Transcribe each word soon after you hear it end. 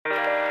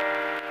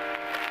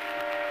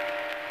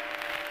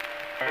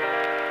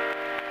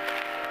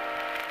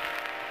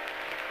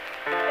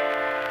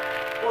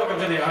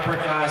the Upper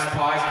Class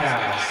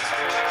Podcast.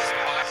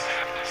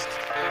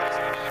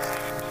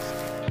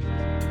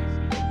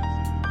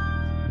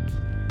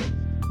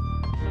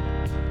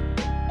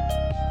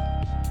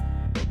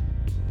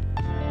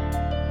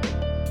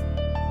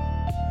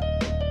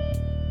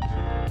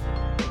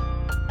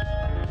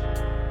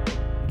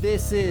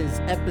 This is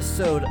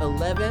episode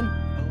 11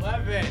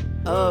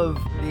 of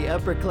the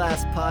Upper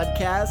Class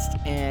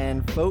Podcast,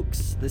 and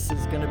folks, this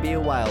is going to be a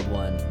wild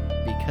one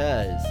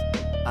because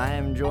I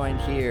am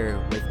joined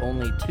here with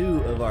only two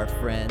of our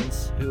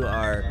friends who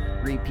are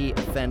repeat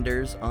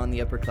offenders on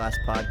the Upper Class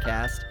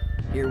Podcast.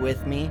 Here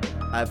with me,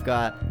 I've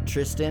got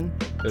Tristan.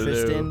 Hello.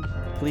 Tristan,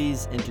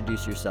 please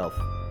introduce yourself.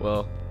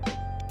 Well,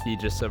 you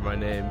just said my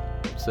name,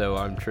 so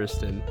I'm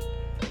Tristan.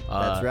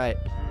 That's right.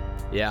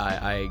 Yeah,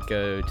 I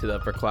go to the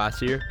upper class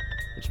here.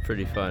 It's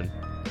pretty fun.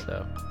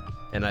 So,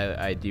 and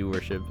I do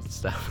worship and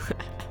stuff.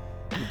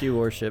 You do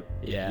worship.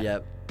 Yeah.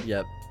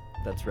 Yep.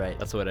 That's right.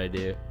 That's what I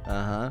do.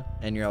 Uh-huh.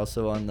 And you're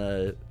also on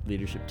the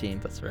leadership team.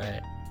 That's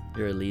right.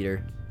 You're a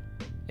leader.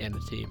 And a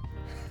team.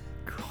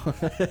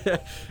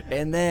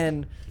 And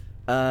then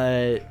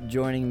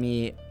joining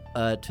me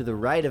to the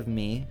right of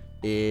me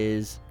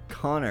is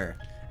Connor.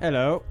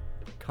 Hello.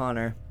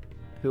 Connor,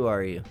 who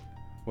are you?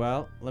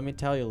 Well, let me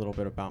tell you a little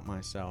bit about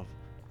myself.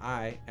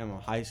 I am a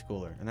high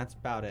schooler, and that's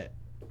about it.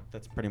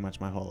 That's pretty much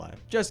my whole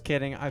life. Just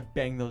kidding. I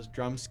bang those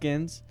drum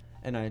skins,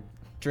 and I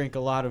drink a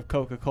lot of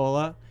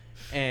Coca-Cola,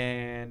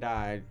 and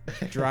I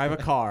drive a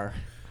car.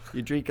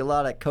 You drink a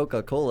lot of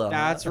Coca-Cola.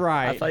 That's huh?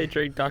 right. I thought you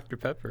drank Dr.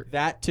 Pepper.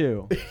 That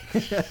too.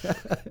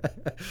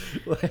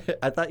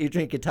 I thought you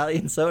drink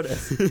Italian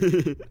sodas.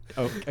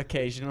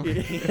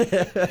 Occasionally.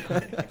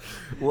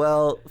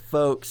 Well,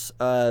 folks,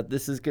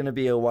 this is going to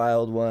be a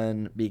wild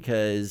one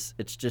because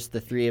it's just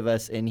the three of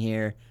us in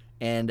here,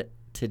 and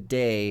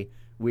today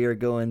we are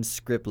going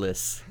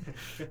scriptless.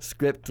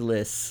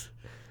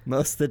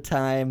 Most of the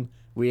time,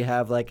 we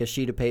have like a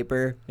sheet of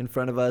paper in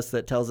front of us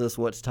that tells us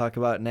what to talk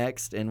about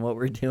next and what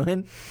we're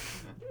doing,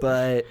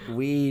 but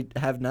we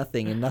have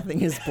nothing and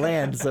nothing is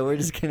planned, so we're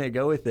just going to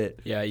go with it.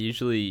 Yeah,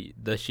 usually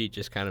the sheet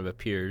just kind of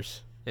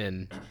appears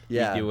and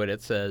Yeah. you do what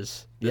it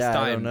says. This I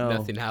time, don't know.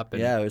 nothing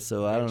happened. Yeah,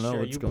 so I don't know Make sure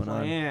what's you going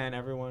on. plan.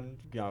 Everyone,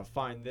 gotta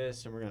find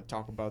this, and we're gonna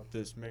talk about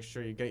this. Make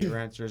sure you get your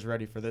answers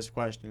ready for this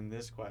question,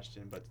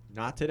 but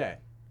not today.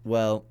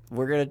 Well,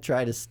 we're going to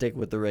try to stick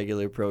with the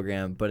regular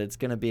program, but it's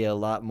going to be a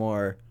lot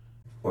more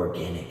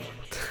organic,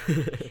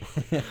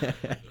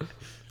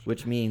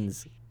 which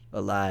means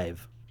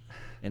alive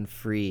and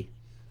free.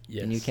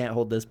 Yes. And you can't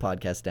hold this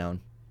podcast down.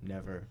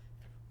 Never.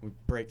 We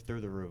break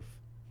through the roof,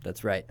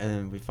 That's right. and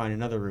then we find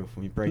another roof,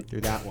 and we break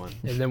through that one.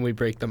 And then we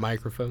break the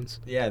microphones.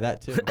 Yeah,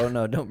 that too. Oh,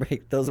 no, don't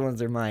break. Those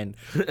ones are mine.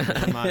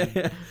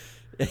 Mine.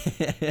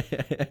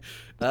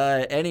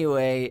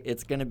 Anyway,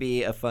 it's going to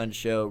be a fun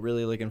show.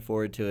 Really looking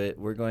forward to it.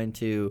 We're going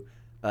to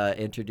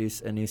introduce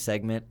a new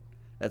segment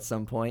at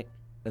some point.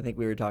 I think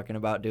we were talking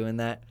about doing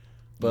that.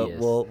 But Yes.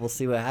 we'll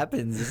see what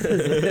happens.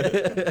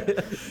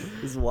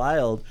 It's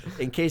wild.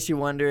 In case you're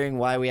wondering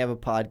why we have a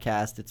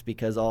podcast, it's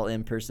because all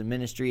in-person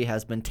ministry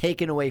has been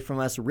taken away from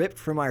us, ripped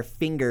from our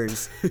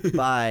fingers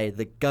by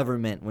the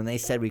government when they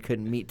said we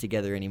couldn't meet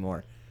together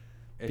anymore.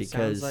 It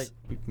Because- sounds like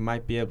we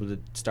might be able to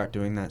start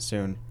doing that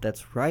soon.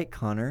 That's right,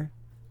 Connor.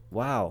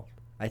 Wow.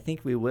 I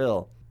think we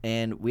will.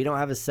 And we don't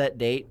have a set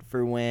date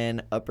for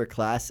when Upper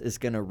Class is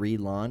going to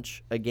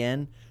relaunch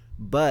again.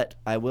 But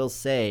I will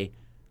say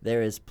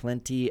there is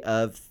plenty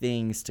of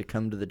things to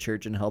come to the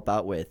church and help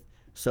out with.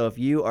 So if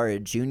you are a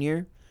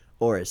junior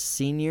or a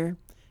senior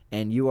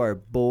and you are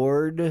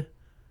bored,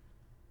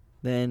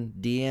 then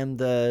DM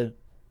the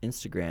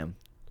Instagram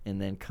and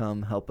then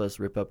come help us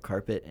rip up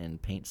carpet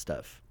and paint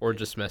stuff. Or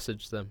just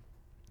message them.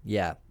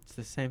 Yeah. It's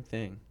the same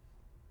thing.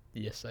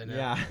 Yes, I know.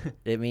 Yeah.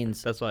 It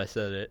means That's why I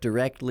said it.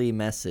 directly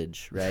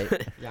message, right?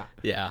 Yeah.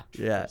 Yeah.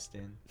 Yeah.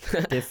 Tristan.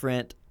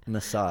 Different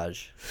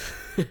massage.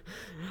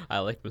 I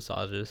like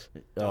massages.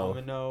 Oh,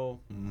 Domino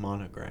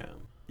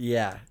monogram.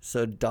 yeah.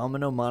 So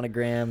Domino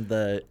Monogram,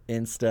 the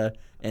Insta,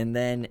 and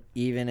then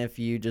even if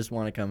you just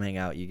want to come hang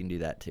out, you can do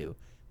that too.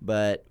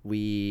 But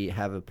we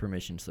have a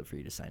permission slip for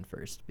you to sign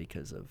first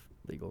because of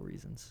legal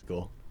reasons.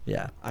 Cool.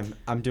 Yeah.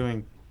 I'm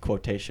doing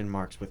quotation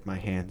marks with my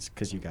hands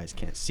because you guys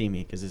can't see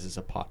me because this is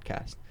a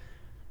podcast.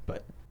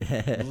 But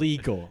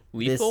legal.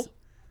 Lethal?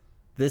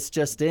 This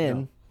just in,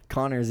 No.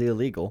 Connor's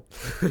illegal.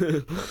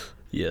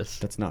 Yes.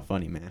 That's not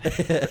funny, man.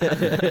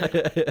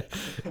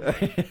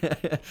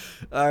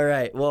 All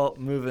right. Well,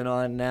 moving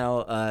on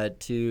now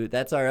to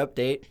that's our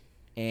update,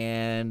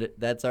 and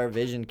that's our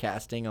vision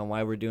casting on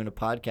why we're doing a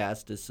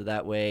podcast, is so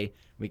that way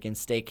we can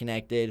stay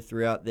connected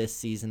throughout this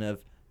season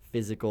of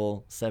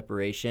physical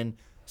separation.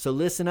 So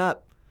listen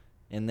up,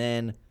 and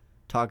then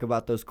talk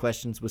about those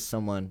questions with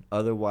someone.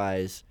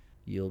 Otherwise,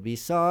 you'll be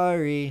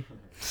sorry.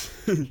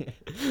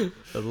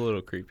 That's a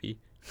little creepy.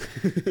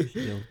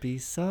 You'll be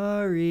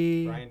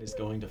sorry. Brian is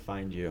going to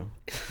find you.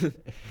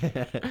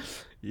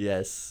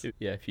 Yes.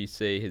 Yeah, if you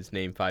say his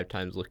name 5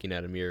 times looking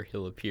at a mirror,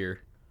 he'll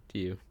appear to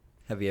you.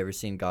 Have you ever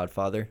seen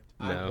Godfather?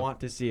 I No. want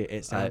to see it.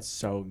 It sounds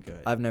so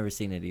good. I've never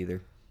seen it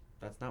either.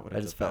 That's not what I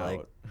it's just felt about.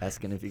 like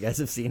asking if you guys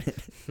have seen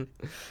it.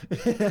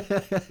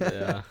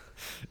 Yeah.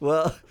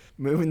 Well,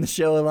 moving the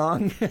show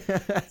along.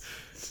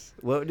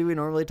 What do we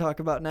normally talk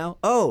about now?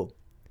 Oh,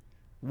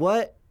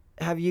 what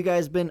have you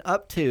guys been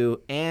up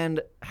to,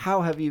 and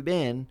how have you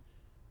been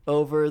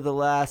over the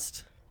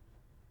last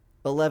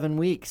 11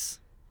 weeks?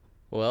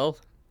 Well,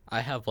 I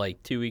have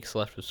like 2 weeks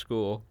left of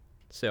school,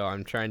 so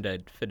I'm trying to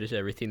finish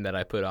everything that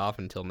I put off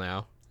until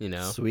now, you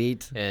know.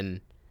 Sweet. And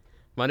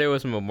Monday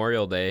was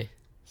Memorial Day,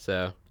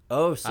 so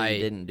Oh, so you I-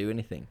 didn't do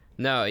anything.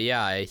 no,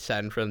 yeah, I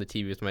sat in front of the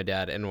TV with my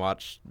dad and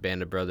watched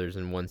Band of Brothers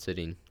in one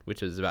sitting,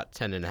 which was about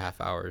 10 and a half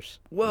hours.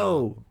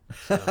 Whoa.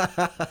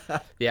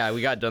 Yeah,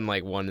 we got done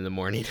like 1 in the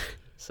morning,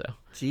 so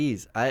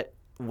Jeez,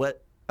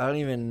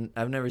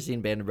 I've never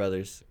seen Band of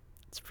Brothers.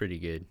 it's pretty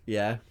good.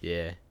 Yeah?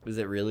 Yeah, Was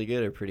it really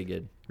good or pretty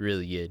good?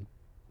 really good.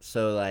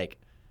 So, like,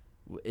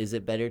 is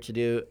it better to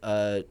do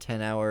a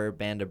 10-hour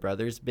Band of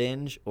Brothers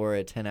binge or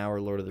a 10-hour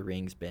Lord of the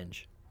Rings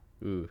binge?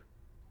 Ooh.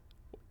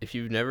 If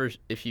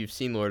you've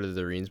seen Lord of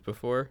the Rings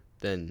before,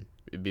 then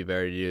it'd be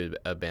better to do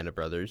a Band of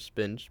Brothers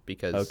binge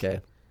because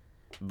Okay.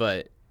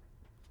 But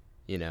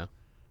you know,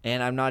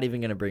 And I'm not even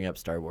going to bring up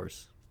Star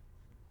Wars.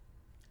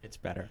 It's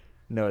better.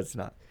 No, it's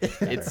not.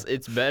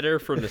 it's better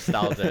for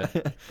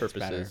nostalgia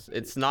purposes.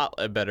 It's not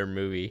a better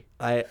movie.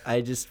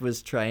 I just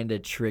was trying to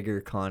trigger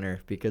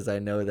Connor because I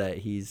know that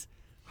he's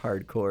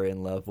hardcore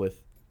in love with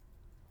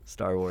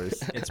Star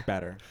Wars. It's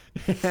better.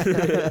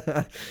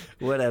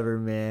 Whatever,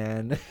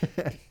 man.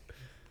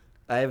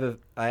 I have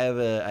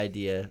a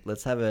idea.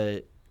 Let's have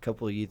a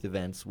couple of youth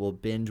events. We'll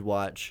binge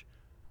watch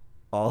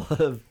all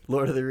of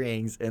Lord of the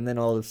Rings and then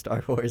all of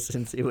Star Wars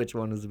and see which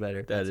one was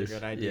better. That That's a is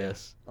good idea.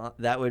 Yes.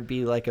 That would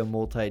be like a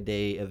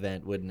multi-day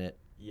event, wouldn't it?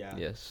 Yeah.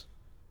 Yes.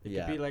 It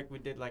Yeah. could be like we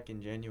did like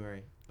in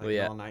January, like Well,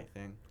 yeah. an all-night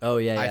thing. Oh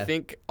yeah, yeah. I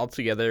think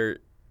altogether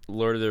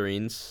Lord of the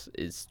Rings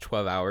is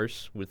 12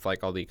 hours with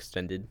like all the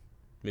extended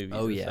movies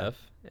Oh, and yeah.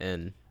 stuff,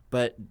 and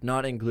but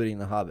not including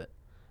The Hobbit.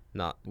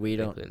 not We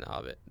don't. including The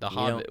Hobbit. The We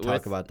Hobbit don't talk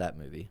with- about that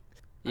movie.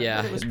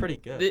 Yeah, It was pretty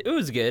good. It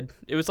was good.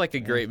 It was like a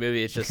great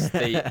movie. It's just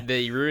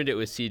they ruined it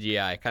with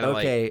CGI. Kind of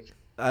Okay,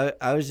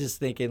 I was just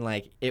thinking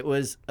like it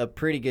was a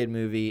pretty good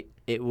movie.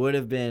 It would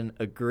have been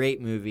a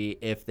great movie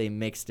if they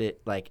mixed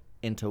it like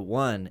into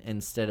one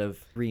instead of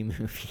 3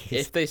 movies.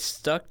 if they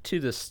stuck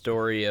to the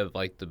story of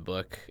like the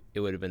book,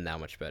 it would have been that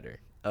much better.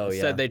 oh yeah.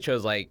 Instead, they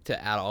chose like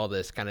to add all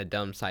this kind of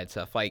dumb side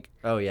stuff. Like,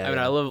 oh yeah. I mean,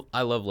 yeah.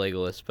 I love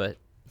Legolas, but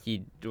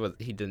he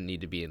didn't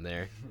need to be in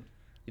there.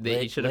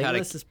 He should have had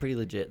Legolas is pretty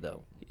legit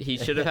though. he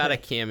should have had a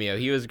cameo.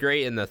 He was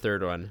great in the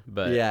third one,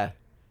 but Yeah.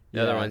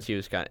 the other Yeah. ones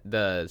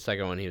the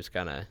second one he was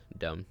kind of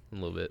dumb a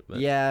little bit. But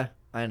Yeah,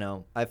 I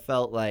know. I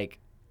felt like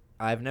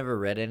I've never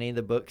read any of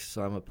the books,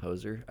 so I'm a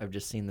poser. I've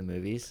just seen the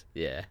movies.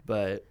 yeah.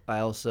 But I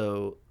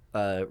also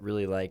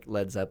really like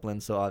Led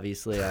Zeppelin, so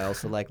obviously I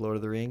also like Lord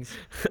of the Rings.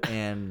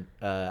 And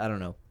I don't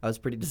know. I was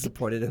pretty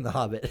disappointed in The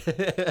Hobbit.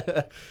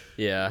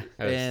 Yeah,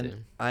 I would And say.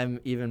 I'm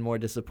even more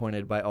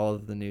disappointed by all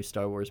of the new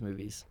Star Wars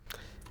movies.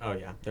 Oh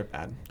yeah, they're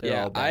bad. They're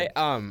Yeah, all bad.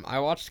 I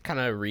watched kind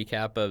of a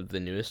recap of the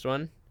newest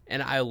one,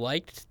 and I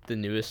liked the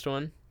newest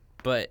one,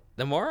 but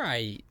the more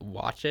I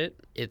watch it,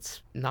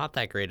 it's not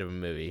that great of a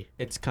movie.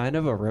 It's kind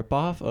of a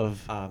ripoff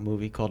of a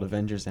movie called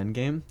Avengers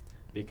Endgame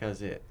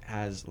because it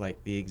has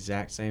like the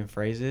exact same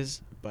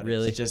phrases, but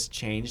Really? it's just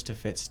changed to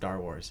fit Star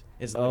Wars.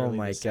 It's Oh literally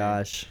my the same.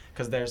 gosh.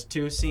 Because there's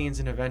 2 scenes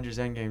in Avengers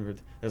Endgame where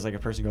there's like a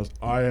person goes,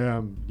 I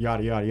am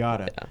yada yada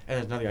yada, Yeah. and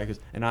there's another guy who goes,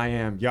 and I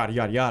am yada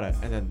yada yada,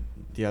 and then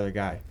the other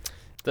guy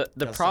The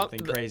does problem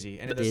something crazy,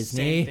 and the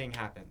Disney? same thing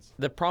happens.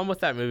 the problem with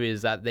that movie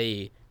is that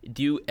they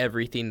do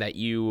everything that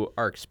you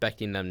are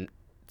expecting them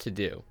to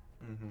do,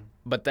 Mm-hmm.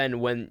 but then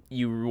when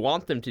you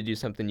want them to do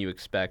something you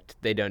expect,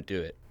 they don't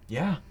do it.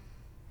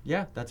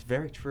 Yeah, that's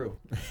very true.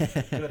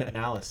 Good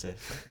analysis.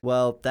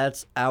 Well,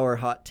 that's our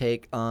hot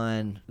take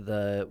on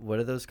the what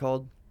are those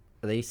called?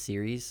 Are they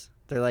series?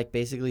 They're like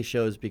basically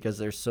shows because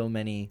there's so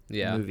many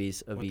Yeah.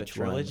 movies of What, the each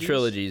one. trilogy?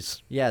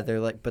 Trilogies. Yeah, they're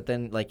like, but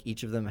then like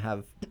each of them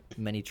have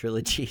many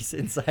trilogies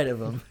inside of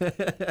them.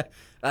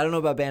 I don't know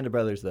about Band of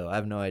Brothers though. I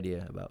have no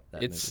idea about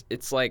that.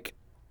 It's like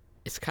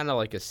it's kind of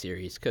like a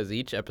series because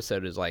each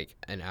episode is like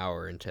an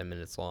hour and 10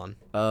 minutes long.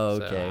 movie. Oh,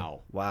 so- okay.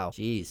 Wow. Wow.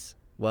 Jeez.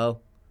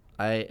 Well,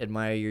 I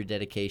admire your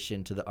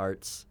dedication to the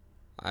arts.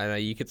 I know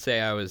you could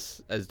say I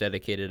was as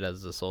dedicated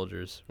as the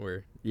soldiers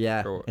were.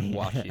 Yeah. For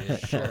watching it.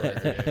 Sure, right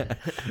there.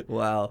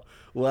 Wow.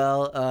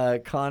 Well,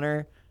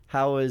 Connor,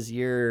 how was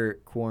your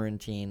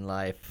quarantine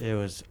life? It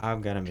was,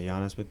 I'm gonna be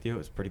honest with you, it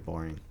was pretty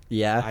boring.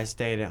 Yeah. I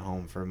stayed at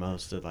home for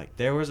most of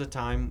there was a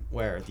time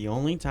where the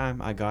only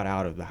time I got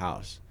out of the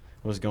house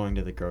was going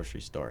to the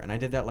grocery store, and I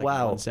did that like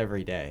Wow. once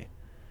every day.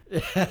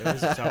 It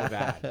was so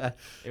bad.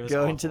 It was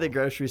Going to the awful.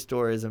 grocery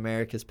store is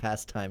America's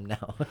pastime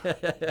now.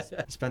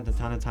 I spent a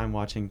ton of time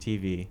watching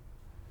TV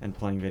and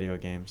playing video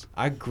games.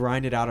 I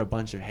grinded out a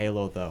bunch of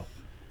Halo though.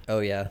 Oh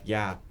yeah.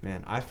 Yeah,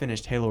 man, I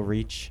finished Halo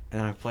Reach,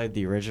 and I played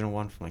the original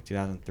one from like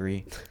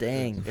 2003.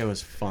 Dang. It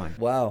was fun.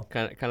 Wow.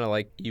 Kind of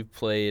like you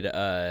played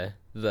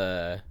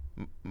the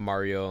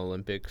Mario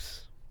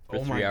Olympics. for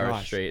Oh my 3 hours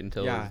gosh. straight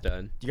until it Yeah. was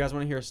done. Do you guys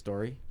want to hear a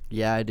story?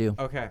 Yeah, I do.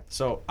 Okay,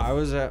 so I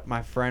was at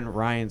my friend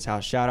Ryan's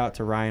house. Shout out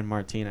to Ryan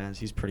Martinez.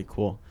 He's pretty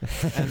cool.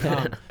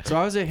 And, so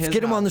I was at his. Let's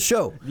get him on the house.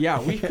 show. Yeah,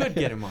 we could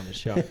get him on the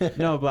show.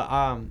 No, but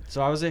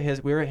so I was at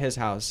his. We were at his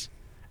house,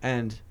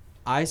 and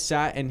I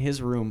sat in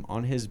his room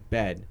on his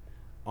bed,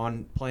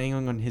 playing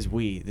on his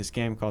Wii this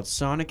game called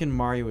Sonic and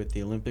Mario at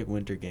the Olympic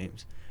Winter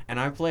Games, and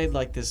I played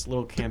like this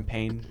little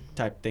campaign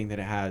type thing that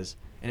it has,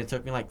 and it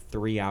took me like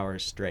 3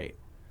 hours straight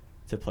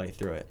to play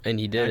through it. And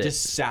you did I it.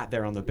 just sat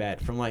there on the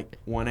bed from like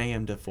 1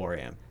 a.m. to 4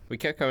 a.m. We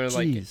kept coming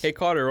like, Jeez. hey,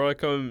 Connor, want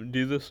to come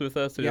do this with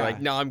us? And you're Yeah.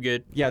 like, no, I'm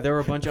good. Yeah, there were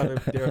a bunch of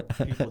other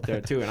people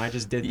there too, and I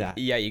just did that.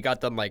 Yeah, you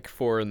got done like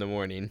 4 in the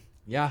morning.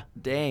 Yeah,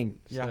 Dang.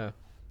 yeah, So,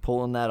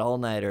 Pulling that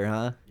all-nighter,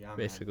 huh? yeah. man.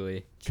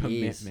 basically. Jeez.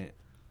 Commitment.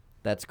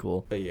 That's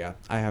cool. But yeah,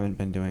 I haven't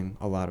been doing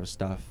a lot of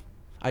stuff.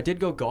 I did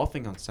go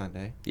golfing on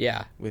Sunday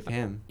Yeah. with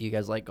him. You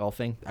guys like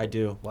golfing? I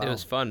do. Wow. It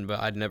was fun, but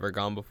I'd never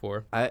gone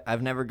before.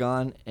 I've never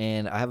gone,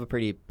 and I have a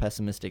pretty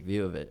pessimistic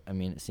view of it. I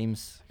mean, it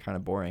seems kind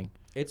of boring.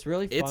 It's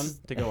really fun It's-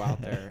 to go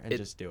out there and it-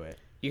 just do it.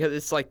 Because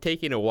it's like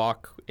taking a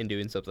walk and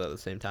doing something at the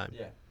same time.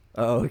 Yeah.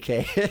 Oh,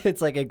 okay.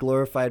 It's like a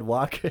glorified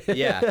walk.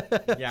 Yeah.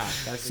 Yeah.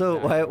 That's So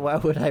exactly why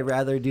would I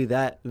rather do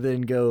that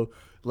than go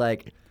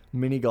like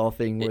mini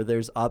golfing where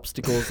there's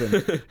obstacles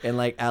and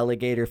like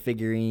alligator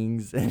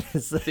figurines and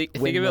it's like Think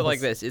of it windmills? like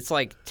this. It's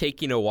like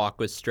taking a walk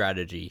with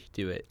strategy.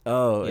 Do it.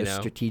 Oh, you a know?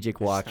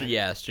 strategic walk. Yeah, And you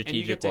get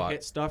strategic to walk.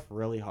 hit stuff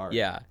really hard.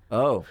 Yeah.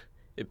 Oh.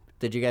 It-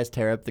 Did you guys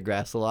tear up the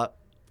grass a lot?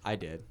 I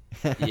did.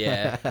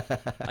 Yeah.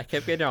 I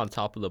kept getting on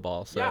top of the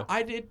ball, so Yeah,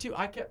 I did too.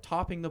 I kept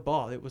topping the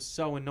ball. It was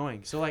so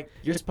annoying. So like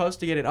you're supposed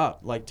to get it up,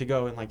 like to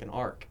go in like an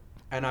arc,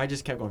 and I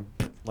just kept going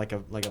like a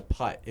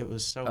putt. It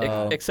was so Oh.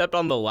 bad. except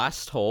on the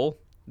last hole,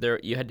 there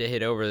you had to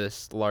hit over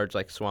this large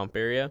like swamp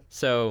area.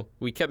 So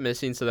we kept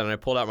missing. So then I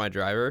pulled out my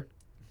driver,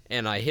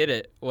 and I hit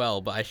it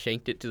well, but I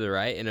shanked it to the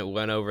right, and it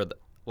went over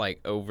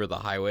the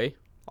highway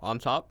on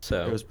top.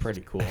 So It was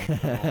pretty cool. I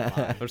won't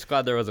lie. I'm just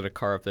glad there wasn't a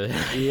car up there.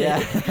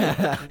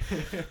 Yeah.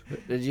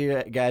 Did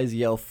you guys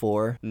yell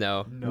four?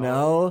 No.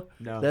 No.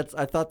 No.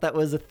 I thought that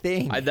was a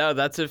thing. I know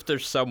that's if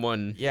there's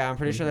someone. Yeah, I'm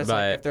pretty sure that's like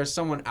But- if there's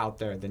someone out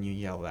there, then you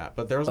yell that.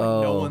 But there was like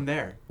no Oh. one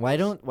there. Why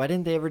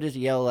didn't they ever just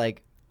yell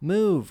like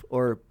move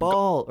or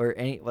ball or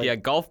any like Yeah,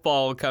 golf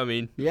ball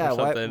coming. Yeah, Or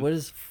why, something. what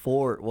is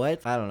four?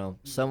 What? I don't know.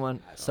 Someone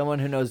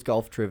who knows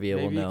golf trivia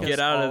will Maybe know. because Get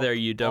out of all- there,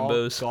 you all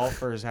dumbos.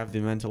 Golfers have the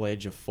mental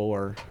age of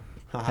 4.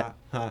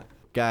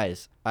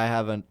 Guys, I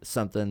have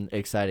something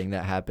exciting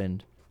that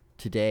happened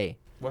today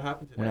What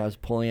happened today? when I was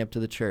pulling up to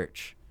the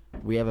church.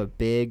 We have a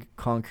big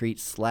concrete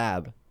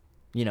slab,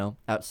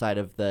 outside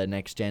of the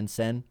Next Gen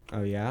Sen,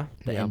 Oh yeah.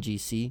 the Yeah.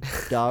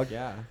 NGC dog.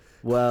 Yeah.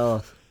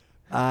 Well,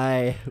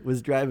 I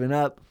was driving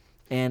up,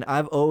 and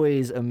I've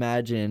always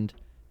imagined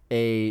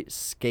a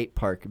skate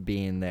park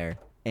being there.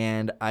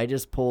 And I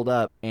just pulled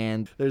up,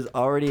 and there's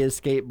already a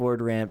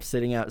skateboard ramp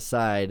sitting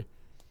outside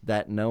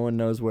that no one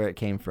knows where it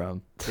came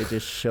from. It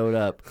just showed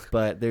up.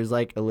 But there's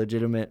like a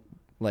legitimate,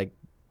 like,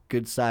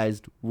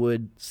 good-sized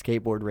wood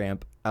skateboard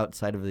ramp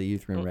outside of the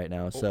youth room right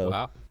now. So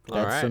wow. All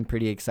that's right. some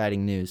pretty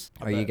exciting news.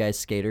 I Are you bet. guys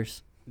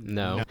skaters?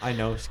 No. I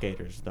know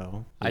skaters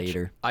though.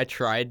 Later. I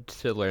tried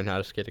to learn how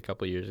to skate a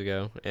couple years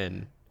ago,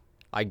 and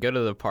I go to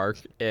the park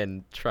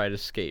and try to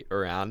skate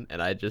around,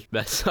 and I just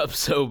mess up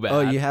so bad.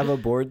 Oh, you have a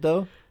board,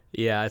 though?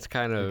 Yeah, it's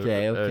kind of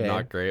Okay, okay. a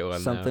not great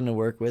one. Something though. to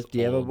work with. Do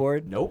you have a old.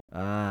 board? Nope.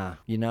 Ah,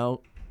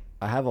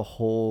 I have a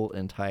whole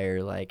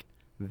entire like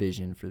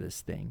vision for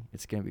this thing.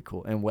 It's gonna be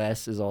cool. And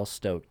Wes is all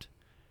stoked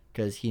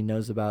because he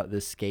knows about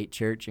this skate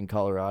church in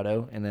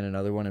Colorado and then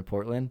another one in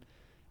Portland,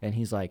 and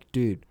he's like,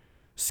 "Dude,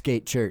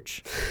 skate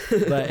church."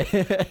 But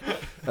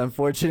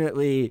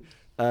unfortunately,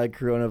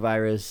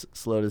 coronavirus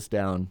slowed us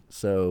down,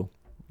 so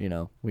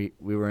we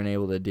weren't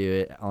able to do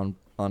it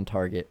on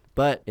target.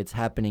 But it's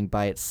happening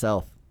by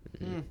itself.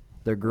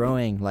 They're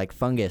growing like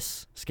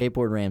fungus.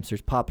 Skateboard ramps,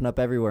 there's popping up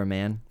everywhere,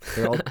 man.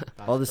 They're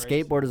all the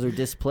crazy. skateboarders are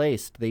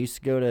displaced. They used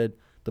to go to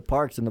the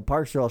parks, and the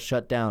parks are all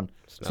shut down.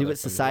 It's See another what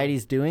fun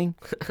society's doing?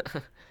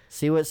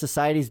 See what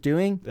society's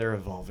doing? They're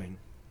evolving.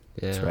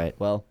 Yeah. That's right.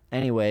 Well,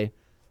 anyway,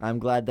 I'm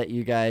glad that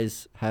you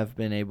guys have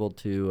been able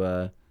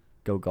to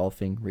go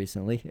golfing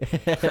recently.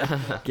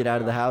 Get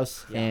out of the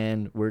house, Yeah.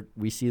 and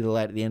we see the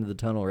light at the end of the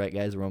tunnel, right,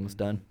 guys? We're almost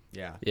done.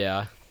 Yeah.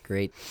 Yeah.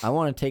 Great. I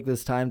want to take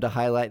this time to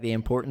highlight the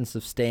importance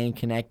of staying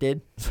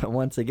connected. So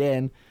once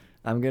again,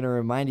 I'm going to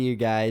remind you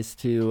guys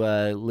to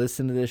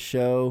listen to this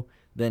show,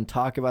 then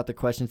talk about the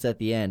questions at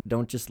the end.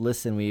 Don't just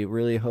listen. We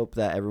really hope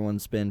that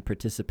everyone's been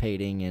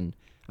participating, and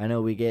I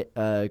know we get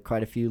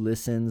quite a few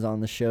listens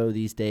on the show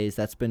these days.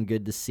 That's been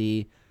good to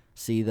see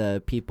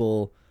the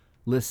people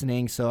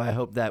listening, so I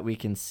hope that we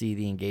can see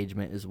the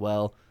engagement as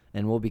well.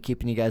 And we'll be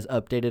keeping you guys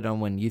updated on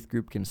when youth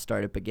group can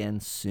start up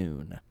again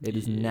soon. It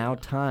is now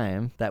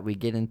time that we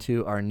get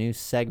into our new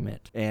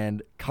segment.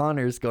 And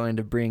Connor's going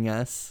to bring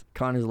us...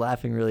 Connor's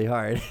laughing really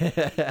hard.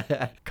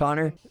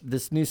 Connor,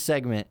 this new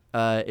segment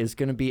is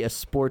going to be a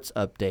sports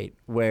update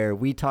where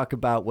we talk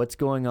about what's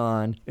going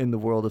on in the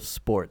world of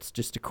sports.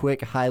 Just a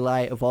quick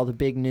highlight of all the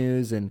big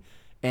news and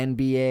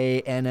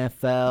NBA,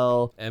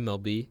 NFL,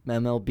 MLB.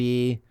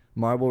 MLB,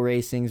 marble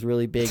racing's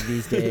really big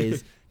these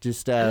days.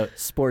 Just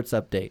sports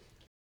update.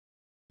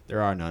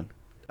 There are none.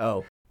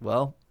 Oh,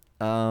 well,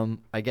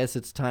 I guess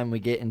it's time we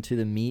get into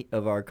the meat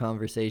of our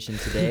conversation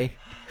today,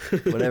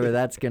 whatever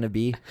that's gonna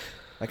be.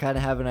 I kind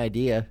of have an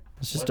idea.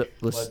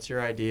 What's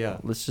your idea?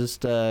 Let's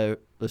just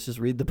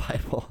read the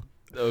Bible.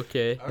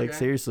 Okay. Like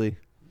seriously,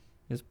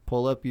 just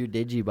pull up your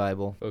Digi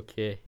Bible.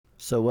 Okay.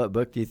 So, what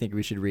book do you think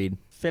we should read?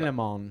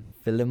 Philemon.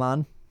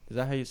 Philemon. Is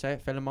that how you say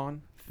it?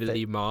 Philemon?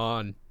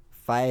 Philemon.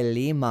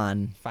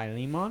 Philemon.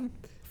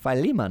 Philemon?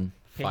 Philemon.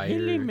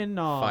 Philemon.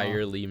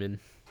 Fire Lehman.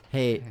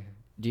 Hey,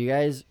 do you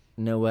guys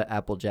know what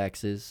Apple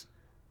Jacks is?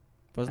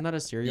 Wasn't that a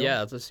cereal?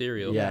 Yeah, it's a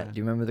cereal. Yeah. Yeah. Do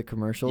you remember the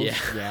commercials? Yeah.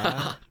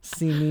 Yeah.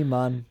 See me,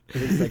 man.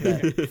 It's like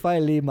that.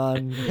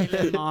 Philemon.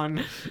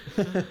 Philemon.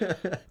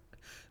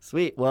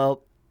 Sweet.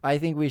 Well, I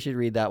think we should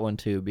read that one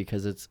too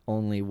because it's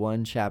only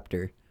one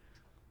chapter.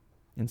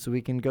 And so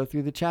we can go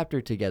through the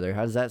chapter together.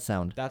 How does that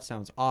sound? That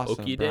sounds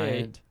awesome, Okie day.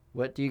 Bryant.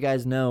 What do you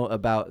guys know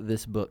about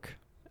this book?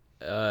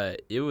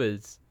 It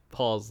was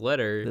Paul's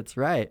letter That's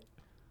right.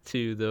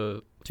 to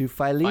the To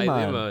Philemon.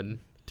 Philemon.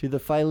 To the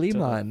To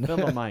Philemon. the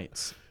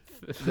Philemites.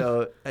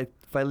 No,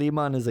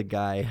 Philemon is a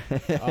guy.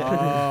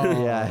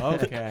 Oh, Yeah.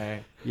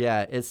 okay.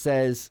 Yeah, it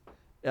says,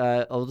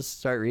 I'll just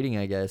start reading,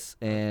 I guess.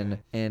 And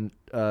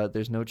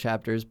there's no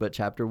chapters, but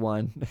chapter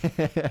 1.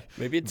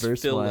 Maybe it's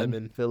verse Phil 1.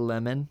 Lemon. Phil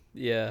Lemon.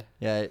 Yeah.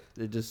 Yeah,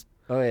 it just,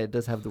 oh yeah, it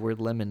does have the word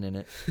lemon in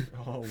it.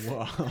 Oh,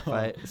 wow.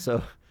 Right.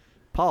 So,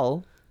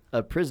 Paul,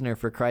 a prisoner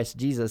for Christ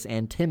Jesus,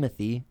 and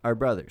Timothy, our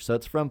brother. So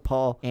it's from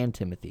Paul and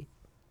Timothy.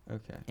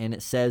 Okay. And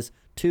it says,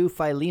 to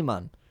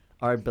Philemon,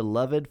 our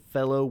beloved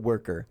fellow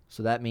worker.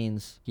 So that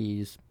means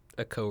he's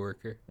A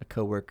coworker. a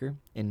co-worker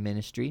in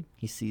ministry.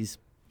 He sees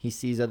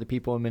other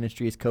people in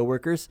ministry as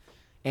co-workers.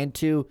 And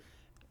to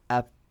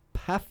Apphia.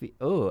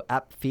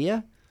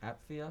 Apphia?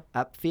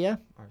 Apphia?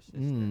 Our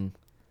sister.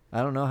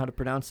 I don't know how to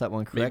pronounce that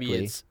one correctly.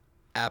 Maybe it's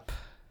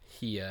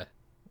Apphia.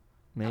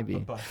 Maybe.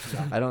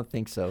 Apphia. I don't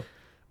think so.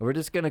 We're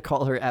just going to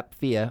call her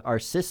Apphia, our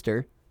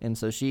sister. And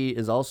so she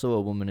is also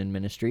a woman in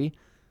ministry.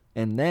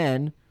 And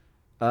then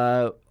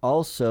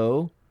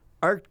also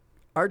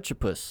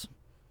Archippus.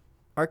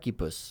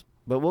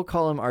 But we'll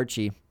call him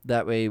Archie.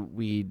 That way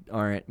we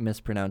aren't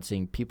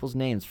mispronouncing people's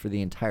names for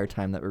the entire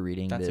time that we're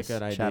reading That's a this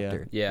good idea.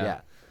 chapter.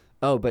 Yeah.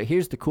 Oh, but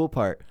here's the cool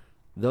part.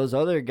 Those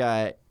other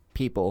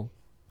people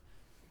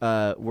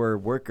were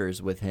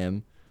workers with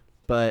him,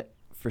 but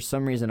for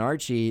some reason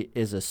Archie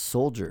is a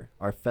soldier,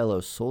 our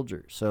fellow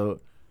soldier. So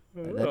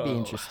that'd be Oh.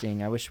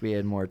 interesting. I wish we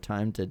had more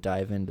time to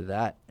dive into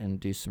that and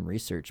do some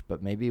research,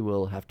 but maybe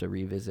we'll have to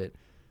revisit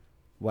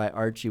why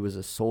Archie was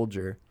a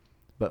soldier,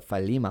 but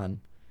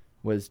Philemon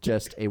was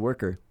just a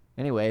worker.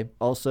 Anyway,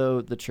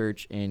 also the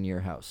church in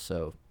your house.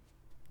 So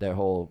that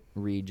whole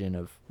region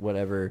of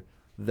whatever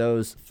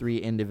those three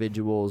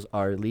individuals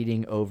are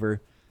leading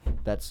over,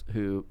 that's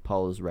who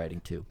Paul is writing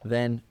to.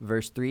 Then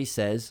verse 3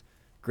 says,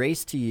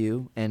 grace to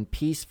you and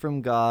peace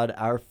from God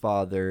our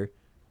Father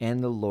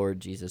and the Lord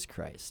Jesus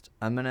Christ.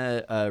 I'm going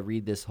to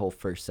read this whole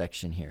first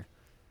section here.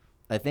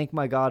 I thank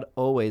my God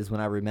always when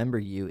I remember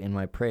you in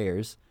my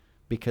prayers,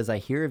 because I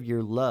hear of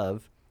your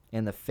love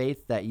and the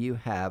faith that you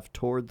have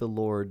toward the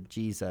Lord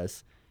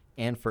Jesus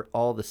and for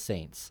all the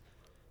saints.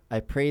 I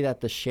pray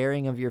that the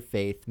sharing of your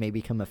faith may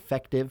become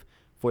effective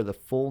for the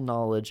full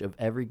knowledge of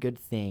every good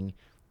thing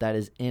that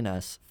is in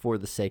us for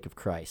the sake of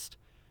Christ.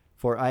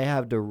 For I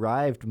have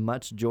derived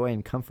much joy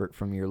and comfort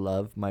from your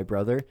love, my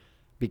brother,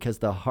 because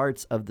the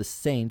hearts of the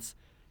saints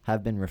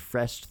have been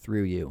refreshed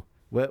through you.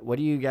 What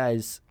do you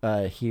guys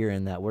hear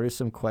in that? What are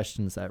some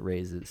questions that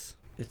raises?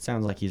 It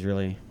sounds like he's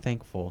really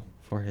thankful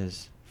for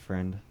his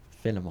friend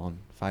Philemon.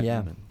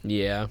 Philemon.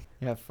 Yeah.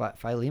 Yeah,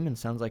 Philemon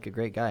sounds like a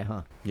great guy,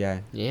 huh? Yeah.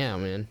 Yeah,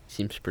 man.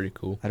 Seems pretty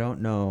cool. I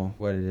don't know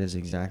what it is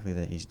exactly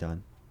that he's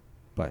done,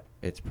 but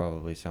it's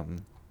probably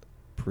something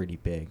pretty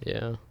big.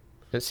 Yeah.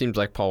 It seems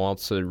like Paul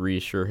wants to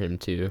reassure him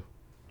too.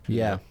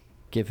 Yeah.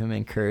 Give him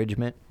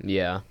encouragement.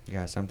 Yeah.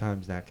 Yeah,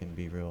 sometimes that can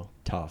be real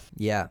tough.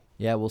 Yeah,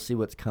 we'll see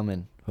what's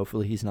coming.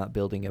 Hopefully he's not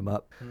building him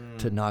up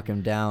to knock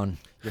him down.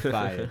 You're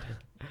fired.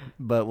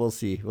 But we'll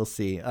see.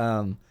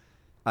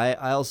 I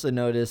also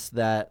noticed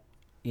that,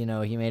 he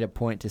made a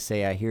point to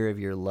say, I hear of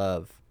your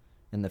love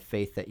and the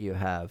faith that you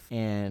have.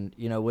 And,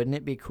 wouldn't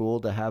it be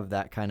cool to have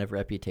that kind of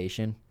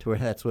reputation to where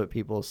that's what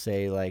people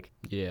say, like,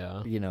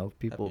 Yeah.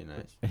 people.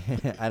 That'd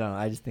be nice. I don't know.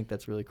 I just think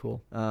that's really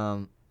cool.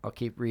 I'll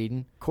keep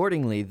reading.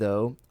 Accordingly,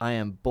 though, I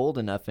am bold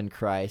enough in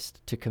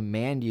Christ to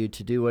command you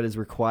to do what is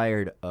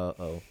required.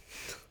 Uh-oh.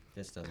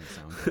 This doesn't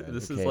sound good.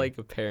 This Okay. is like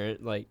a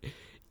parent, like,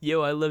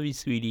 yo, I love you,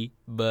 sweetie,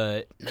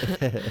 but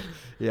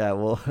Yeah,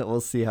 we'll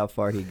see how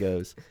far he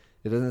goes.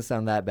 It doesn't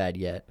sound that bad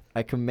yet.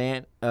 I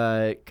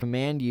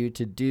command you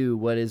to do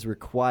what is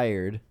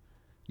required,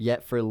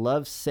 yet for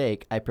love's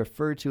sake, I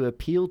prefer to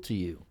appeal to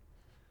you.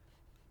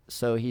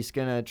 So he's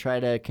going to try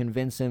to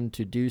convince him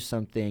to do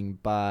something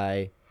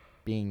by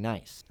being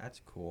nice, That's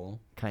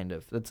cool. kind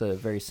of. That's a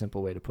very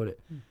simple way to put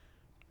it.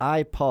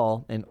 I,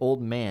 Paul, an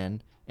old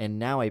man, and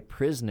now a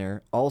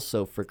prisoner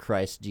also for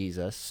Christ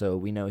Jesus. So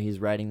we know he's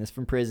writing this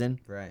from prison.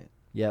 Right.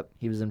 Yep,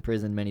 he was in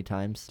prison many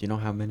times. Do you know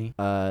how many?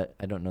 I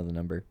don't know the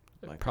number.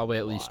 Like Probably a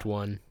at least lot.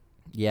 one.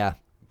 Yeah,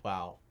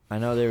 Wow. I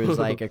know there was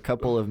like a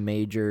couple of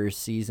major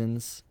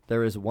seasons.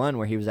 There was one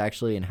where he was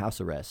actually in house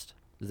arrest.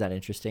 Is that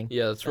interesting?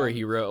 Yeah, that's where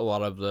he wrote a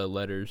lot of the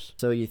letters.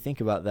 So you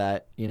think about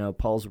that,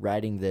 Paul's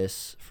writing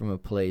this from a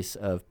place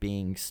of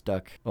being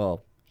stuck.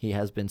 Well, he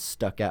has been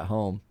stuck at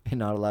home and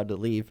not allowed to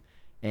leave.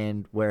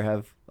 And where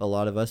have a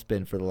lot of us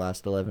been for the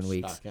last 11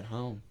 weeks? Stuck at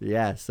home.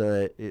 Yeah,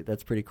 so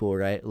that's pretty cool,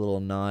 right? A little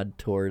nod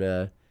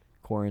toward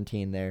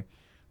quarantine there.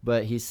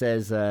 But he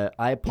says,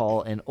 I,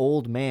 Paul, an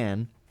old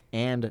man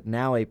and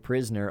now a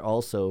prisoner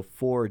also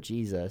for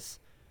Jesus,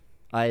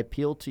 I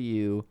appeal to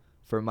you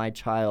for my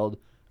child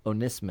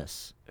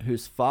Onesimus,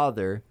 whose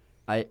father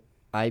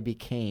I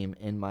became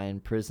in my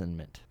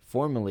imprisonment.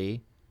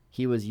 Formerly,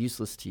 he was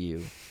useless to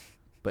you,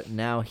 but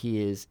now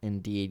he is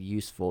indeed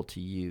useful to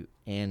you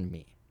and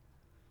me.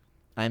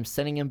 I am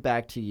sending him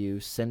back to you,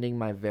 sending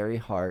my very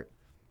heart.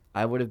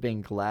 I would have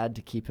been glad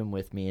to keep him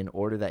with me in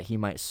order that he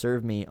might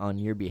serve me on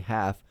your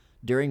behalf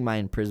during my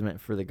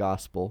imprisonment for the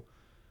gospel,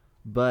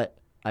 but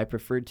I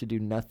preferred to do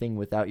nothing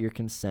without your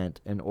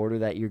consent in order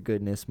that your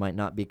goodness might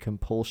not be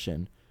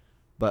compulsion,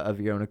 but of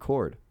your own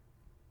accord.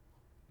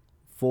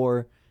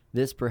 For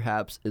this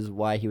perhaps is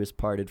why he was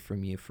parted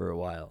from you for a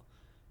while,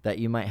 that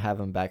you might have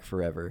him back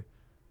forever,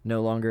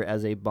 no longer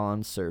as a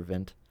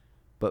bondservant,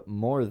 but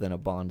more than a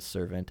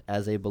bondservant,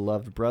 as a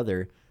beloved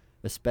brother,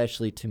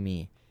 especially to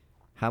me.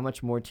 How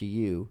much more to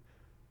you,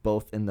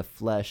 both in the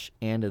flesh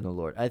and in the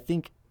Lord? I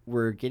think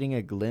we're getting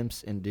a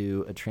glimpse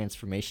into a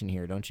transformation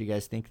here. Don't you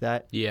guys think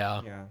that?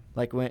 Yeah. Yeah.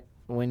 Like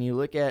when you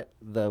look at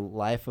the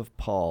life of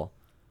Paul,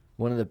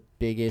 one of the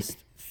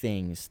biggest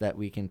things that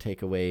we can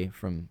take away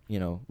from,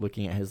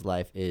 looking at his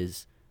life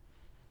is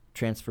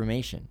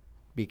transformation,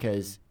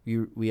 because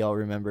we all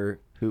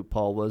remember who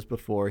Paul was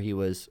before. He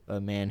was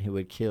a man who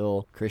would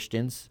kill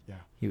Christians. Yeah.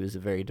 He was a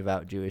very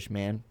devout Jewish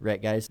man,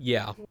 right, guys?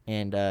 Yeah.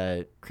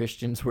 And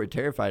Christians were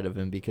terrified of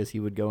him because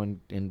he would go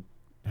and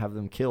have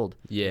them killed.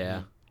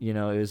 Yeah. It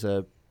was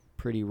a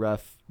pretty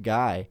rough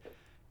guy.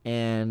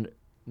 And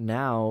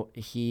now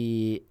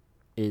he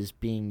is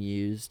being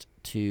used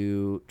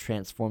to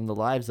transform the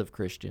lives of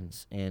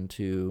Christians and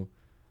to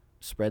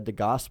spread the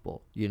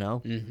gospel,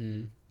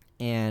 Mm-hmm.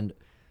 And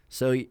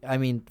so, I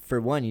mean, for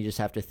one, you just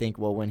have to think,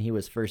 well, when he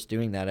was first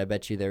doing that, I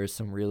bet you there was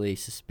some really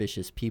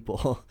suspicious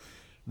people,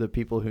 the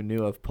people who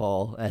knew of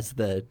Paul as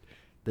the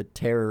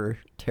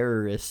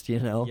terrorist,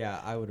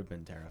 Yeah, I would have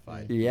been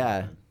terrified.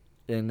 Yeah.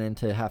 And then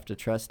to have to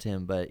trust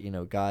him, but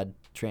God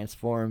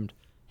transformed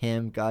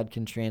him. God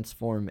can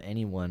transform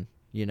anyone,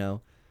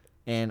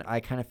 and I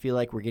kind of feel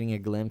like we're getting a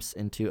glimpse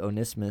into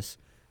Onesimus,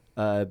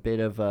 a bit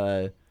of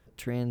a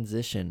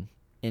transition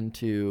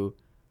into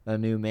a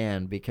new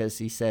man, because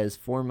he says,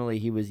 formerly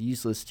he was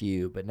useless to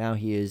you, but now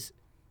he is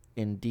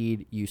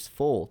indeed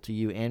useful to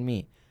you and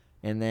me.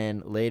 And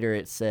then later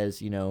it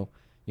says, you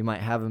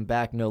might have him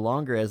back no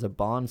longer as a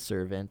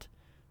bondservant,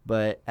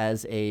 but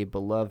as a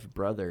beloved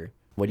brother.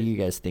 What do you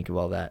guys think of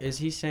all that? Is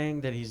he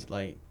saying that he's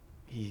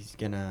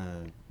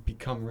gonna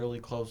become really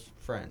close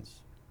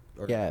friends?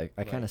 Or, Yeah,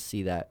 I kind of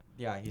see that.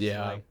 Yeah.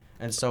 Yeah.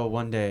 And so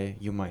one day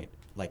you might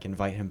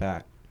invite him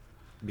back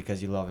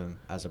because you love him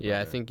as a brother.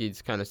 Yeah, I think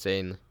he's kind of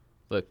saying,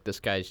 look, this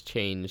guy's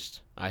changed.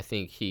 I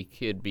think he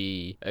could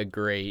be a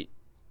great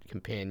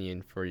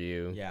companion for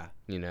you. Yeah.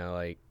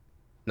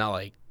 Not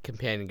like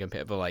companion,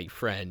 but like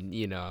friend,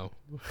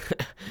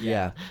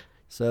 Yeah.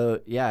 So,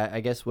 yeah, I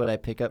guess what I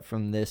pick up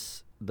from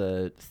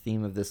the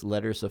theme of this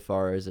letter so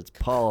far is it's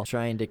Paul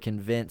trying to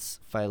convince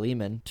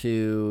Philemon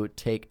to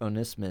take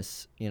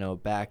Onesimus,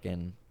 back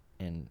and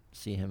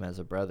see him as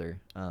a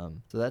brother.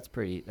 So that's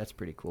pretty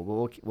cool.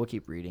 But we'll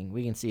keep reading.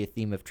 We can see a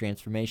theme of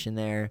transformation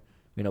there.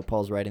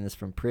 Paul's writing this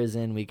from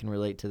prison. We can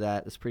relate to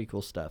that. It's pretty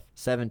cool stuff.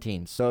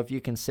 17. So if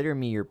you consider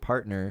me your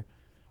partner,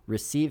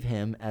 receive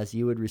him as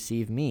you would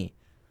receive me.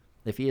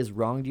 If he has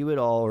wronged you at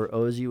all or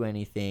owes you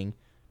anything,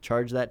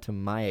 charge that to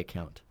my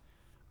account.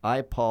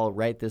 I, Paul,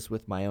 write this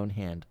with my own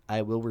hand.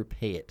 I will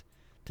repay it,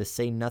 to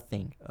say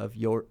nothing of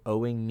your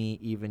owing me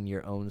even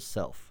your own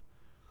self.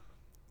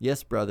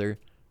 Yes, brother,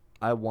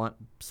 I want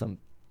some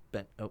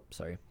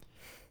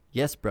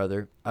Yes,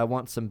 brother, I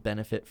want some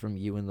benefit from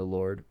you in the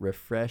Lord.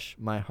 Refresh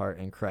my heart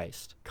in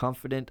Christ.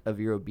 Confident of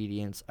your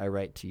obedience, I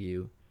write to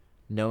you,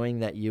 knowing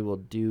that you will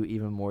do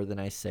even more than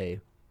I say.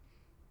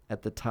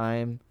 At the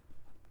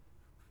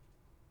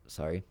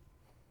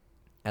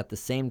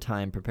same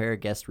time, prepare a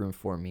guest room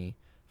for me,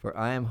 for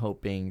I am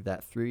hoping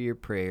that through your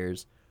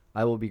prayers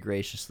I will be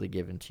graciously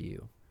given to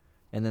you.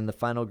 And then the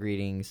final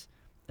greetings.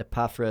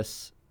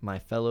 Epaphras, my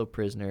fellow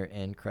prisoner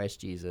in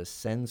Christ Jesus,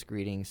 sends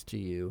greetings to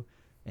you,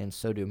 and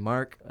so do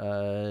Mark,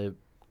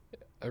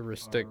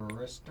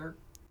 Aristocratus,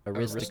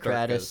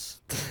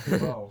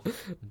 Whoa.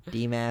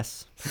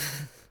 Demas,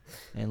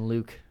 and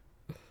Luke,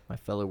 my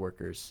fellow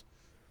workers.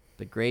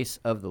 The grace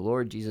of the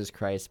Lord Jesus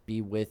Christ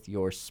be with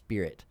your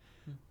spirit.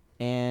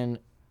 And,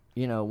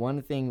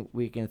 one thing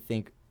we can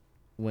think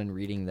when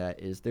reading that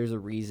is there's a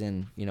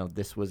reason,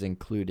 this was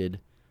included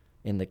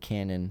in the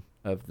canon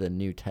of the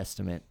New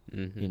Testament,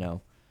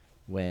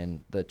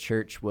 when the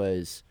church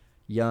was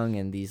young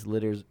and these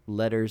letters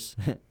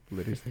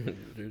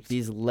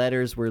these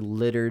letters were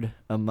littered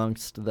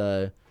amongst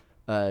the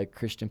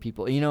Christian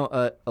people.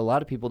 A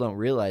lot of people don't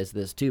realize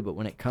this too, but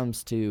when it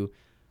comes to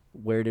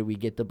where did we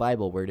get the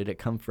Bible? Where did it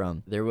come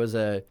from? There was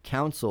a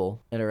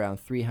council at around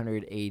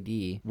 300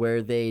 AD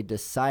where they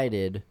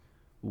decided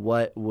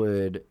what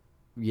would,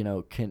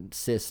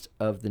 consist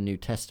of the New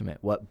Testament,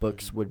 what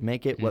books would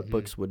make it, what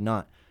books would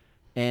not.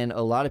 And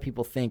a lot of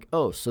people think,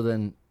 so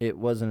then it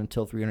wasn't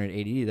until 300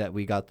 AD that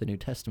we got the New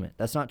Testament.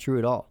 That's not true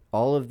at all.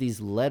 All of these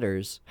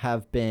letters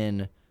have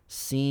been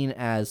seen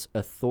as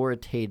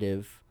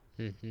authoritative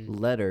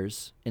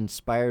letters,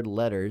 inspired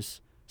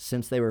letters,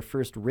 since they were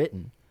first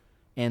written.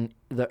 And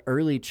the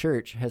early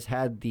church has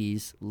had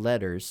these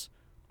letters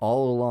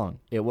all along.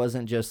 It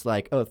wasn't just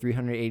like,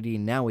 300 AD,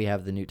 now we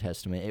have the New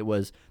Testament. It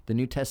was the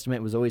New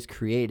Testament was always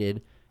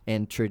created,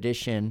 and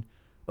tradition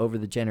over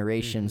the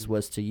generations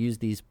was to use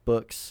these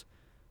books,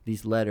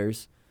 these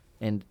letters,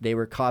 and they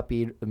were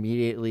copied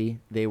immediately.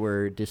 They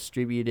were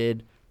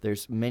distributed.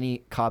 There's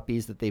many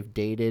copies that they've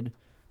dated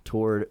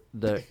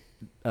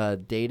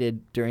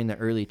dated during the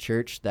early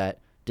church that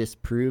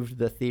disproved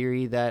the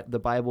theory that the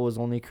Bible was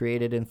only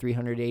created in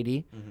 300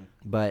 AD.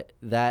 But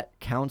that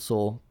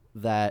council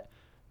that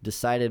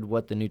decided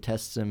what the New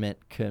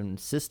Testament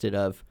consisted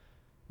of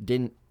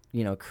didn't,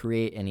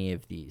 create any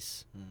of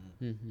these.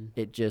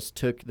 It just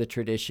took the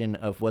tradition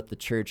of what the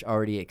church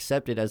already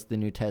accepted as the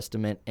New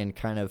Testament and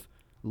kind of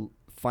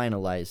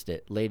finalized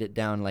it, laid it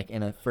down like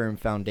in a firm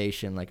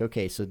foundation, like,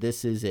 okay, so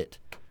this is it.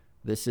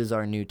 This is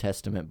our New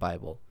Testament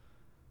Bible.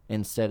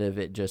 Instead of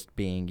it just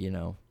being,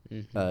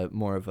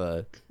 more of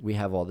a, we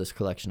have all this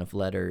collection of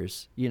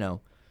letters,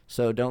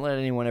 So don't let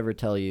anyone ever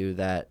tell you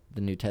that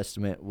the New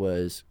Testament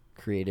was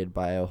created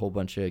by a whole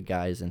bunch of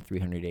guys in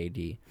 300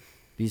 AD.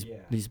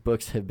 These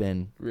books have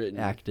been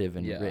active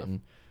and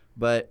written.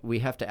 But we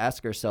have to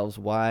ask ourselves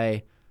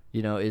why,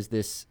 is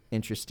this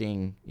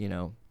interesting,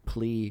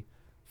 plea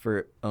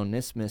for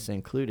Onesimus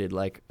included?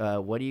 Like,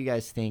 what do you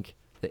guys think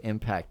the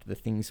impact, the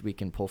things we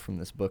can pull from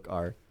this book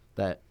are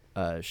that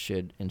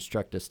should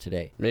instruct us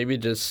today? Maybe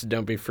just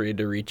don't be afraid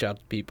to reach out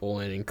to people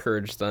and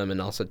encourage them,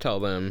 and also tell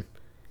them,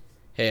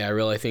 hey, I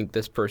really think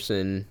this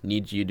person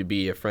needs you to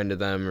be a friend of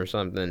them or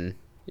something.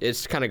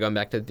 It's kind of going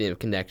back to the theme of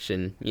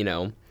connection,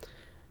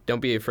 Don't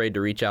be afraid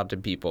to reach out to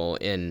people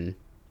and,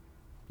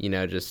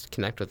 just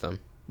connect with them,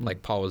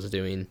 like Paul was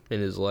doing in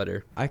his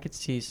letter. I could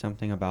see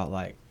something about,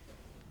 like,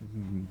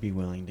 be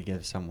willing to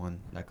give someone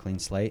a clean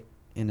slate,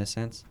 in a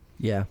sense.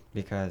 Yeah.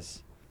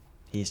 Because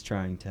he's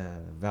trying to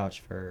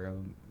vouch for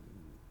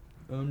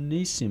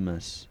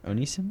Onesimus.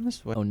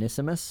 Onesimus? What?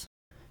 Onesimus?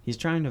 He's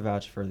trying to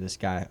vouch for this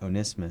guy,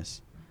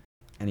 Onesimus.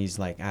 And he's,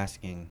 like,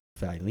 asking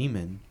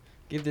Philemon,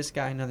 give this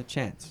guy another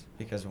chance,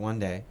 because one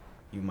day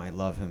you might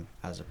love him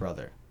as a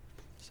brother.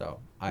 So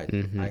I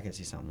can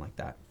see something like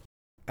that.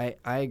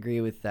 I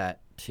agree with that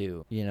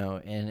too,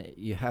 and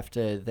you have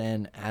to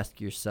then ask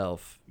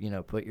yourself,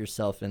 put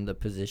yourself in the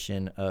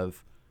position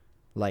of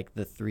like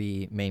the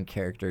three main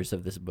characters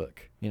of this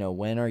book.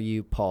 When are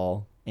you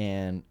Paul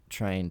and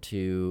trying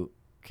to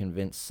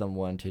convince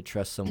someone to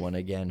trust someone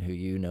again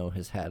who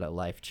has had a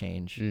life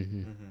change?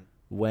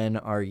 When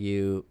are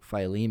you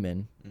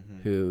Philemon,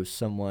 who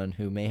someone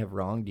who may have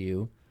wronged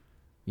you,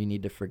 you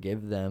need to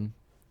forgive them,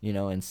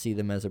 and see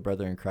them as a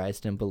brother in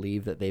Christ and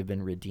believe that they've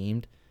been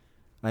redeemed?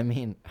 I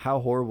mean, how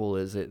horrible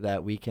is it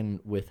that we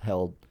can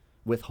withhold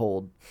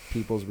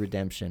people's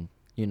redemption,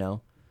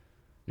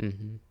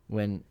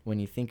 When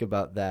you think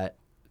about that,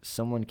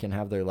 someone can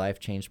have their life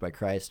changed by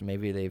Christ.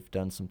 Maybe they've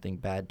done something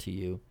bad to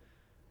you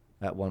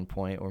at one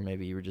point, or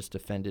maybe you were just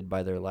offended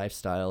by their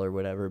lifestyle or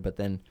whatever, but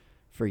then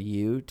for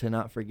you to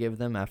not forgive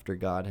them after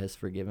God has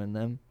forgiven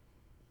them,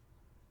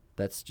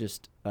 that's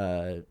just,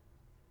 I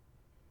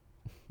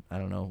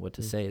don't know what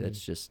to say.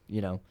 That's just,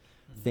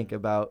 think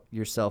about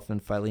yourself in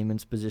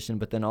Philemon's position,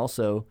 but then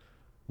also,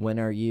 when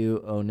are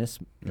you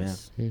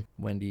Onesimus? Yeah.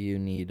 When do you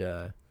need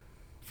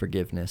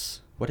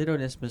forgiveness? What did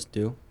Onesimus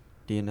do?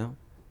 Do you know?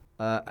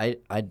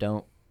 I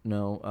don't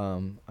know.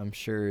 I'm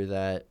sure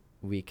that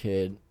we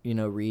could,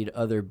 read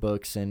other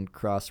books and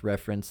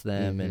cross-reference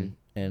them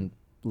and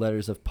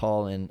letters of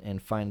Paul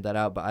and find that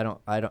out.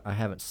 But I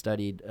haven't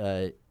studied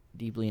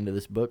deeply into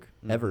this book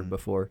ever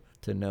before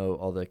to know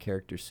all the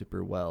characters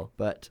super well.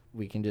 But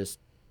we can just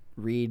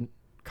read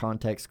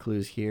context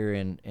clues here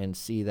and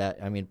see that,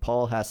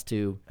 Paul has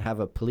to have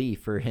a plea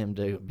for him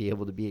to be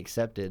able to be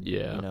accepted.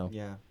 Yeah.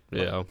 Yeah.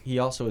 Yeah. He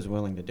also is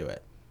willing to do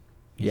it.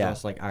 He's Yeah.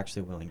 also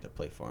actually willing to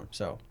play for him.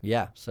 So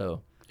Yeah.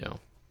 So Yeah.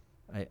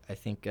 I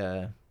think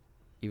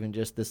even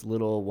just this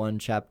little one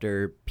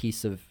chapter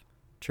piece of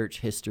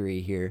church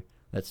history here,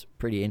 that's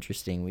pretty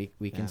interesting.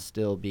 We can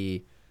still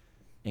be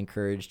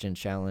encouraged and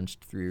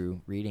challenged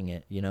through reading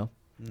it,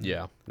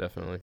 Yeah,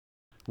 definitely.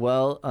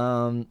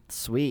 Well,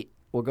 sweet.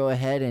 We'll go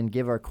ahead and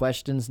give our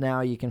questions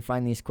now. You can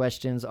find these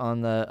questions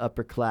on the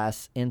Upper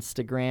Class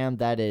Instagram.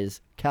 That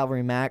is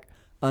Calvary Mac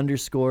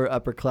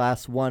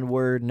 _upperclass, one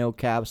word, no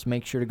caps.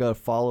 Make sure to go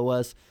follow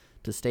us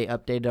to stay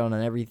updated on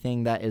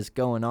everything that is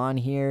going on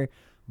here.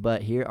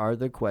 But here are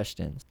the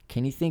questions.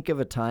 Can you think of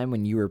a time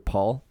when you were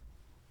Paul?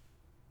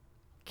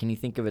 Can you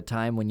think of a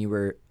time when you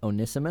were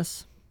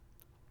Onesimus?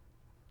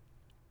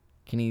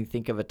 Can you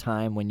think of a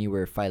time when you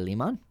were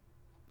Philemon?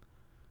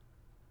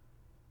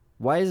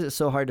 Why is it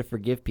so hard to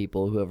forgive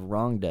people who have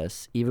wronged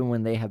us, even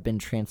when they have been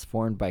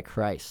transformed by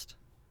Christ?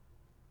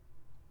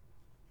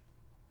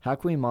 How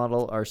can we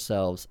model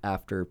ourselves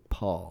after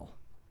Paul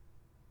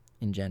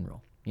in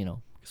general? You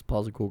know, because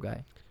Paul's a cool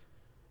guy,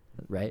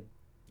 right?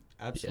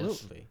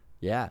 Absolutely.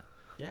 Yeah.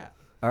 Yeah.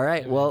 All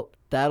right. Well,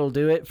 that'll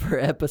do it for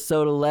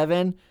episode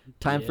 11.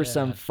 Time for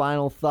some Yeah.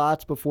 final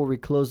thoughts before we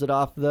close it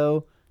off,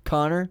 though.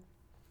 Connor,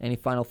 any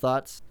final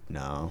thoughts?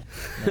 No.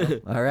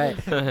 All right.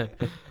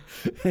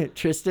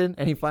 Tristan,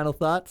 any final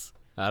thoughts?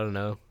 I don't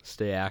know.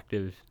 Stay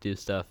active. Do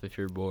stuff if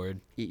you're bored.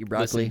 Eat your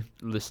broccoli.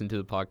 Listen to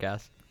the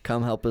podcast.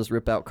 Come help us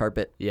rip out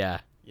carpet. Yeah.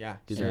 Yeah.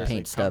 Do some Seriously,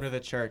 paint come stuff. to the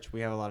church.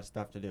 We have a lot of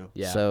stuff to do.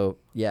 Yeah. So,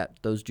 yeah,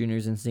 those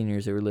juniors and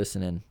seniors who are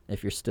listening,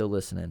 if you're still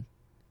listening,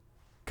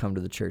 come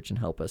to the church and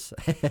help us.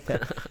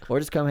 Or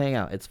just come hang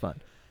out. It's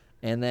fun.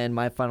 And then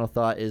my final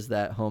thought is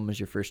that home is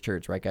your first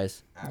church, right,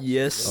 guys?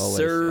 Yes, Always,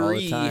 sir. all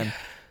the time.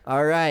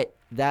 All right.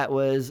 That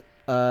was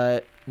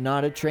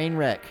not a train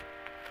wreck.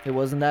 It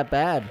wasn't that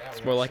bad.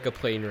 It's more like a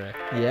plane wreck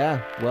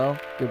Yeah. Well,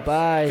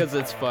 goodbye. because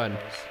it's fun.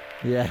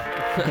 Yeah.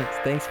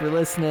 Thanks for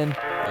listening. Bye,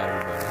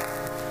 everybody.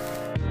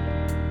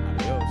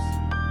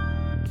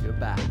 Adios.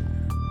 Goodbye.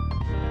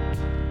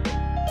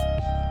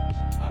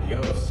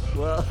 Adios.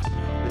 Well,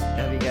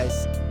 have you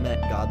guys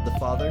met God the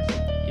Father?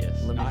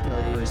 Yes. Let me Not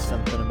tell you person.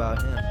 something about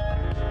him.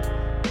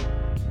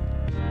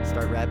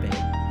 Start rapping.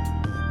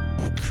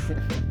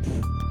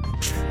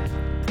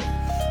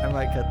 I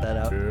might cut that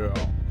out.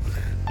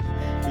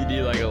 You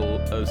do like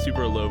a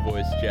super low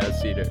voice jazz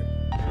cedar.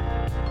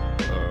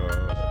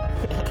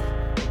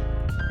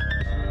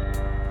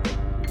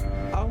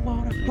 I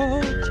wanna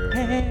hold your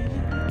hand.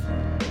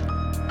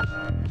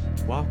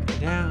 Walking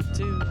down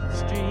to the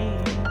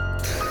street.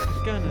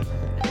 Gonna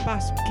buy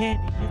some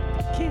candy at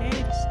the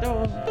candy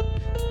store.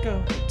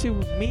 Go to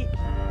a meet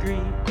and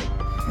greet.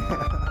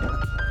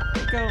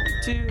 Go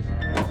to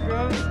the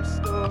grocery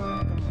store.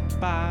 Gonna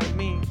buy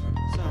me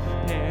some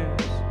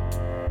pears.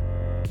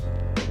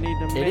 Need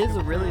to It make is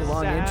a really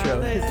long intro,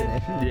 salad. isn't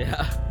it?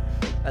 Yeah.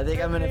 I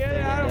think I'm gonna fade Get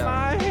it out of down.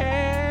 my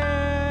hair.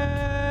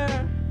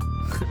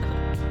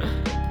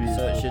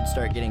 So it should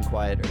start getting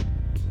quieter.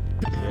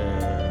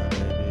 Yeah,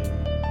 maybe.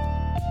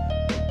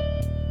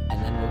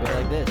 And then we'll go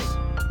like this.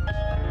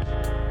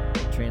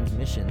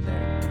 Transmission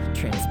there.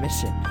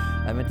 Transmission.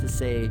 I meant to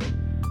say,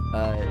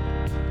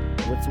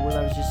 what's the word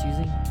I was just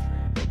using?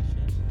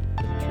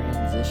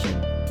 Transition.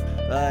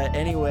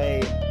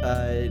 Anyway,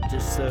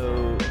 just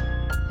so...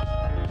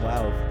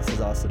 Wow, this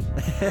is awesome.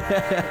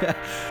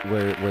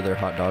 Were there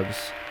hot dogs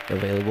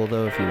available,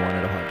 though, if you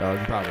wanted a hot dog?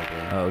 Probably.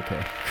 Oh,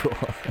 okay. Cool.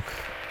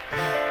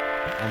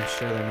 I'm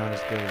sure they're not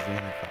as good as the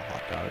NFL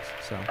hot dogs.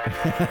 So.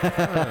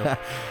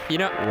 You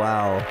know,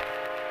 Wow.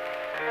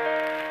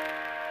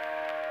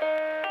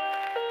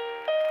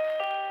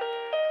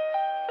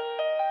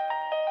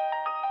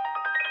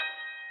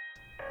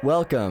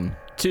 Welcome,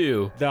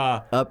 to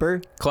The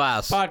Upper.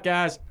 class.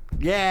 podcast.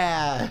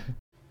 Yeah.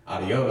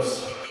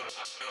 Adios.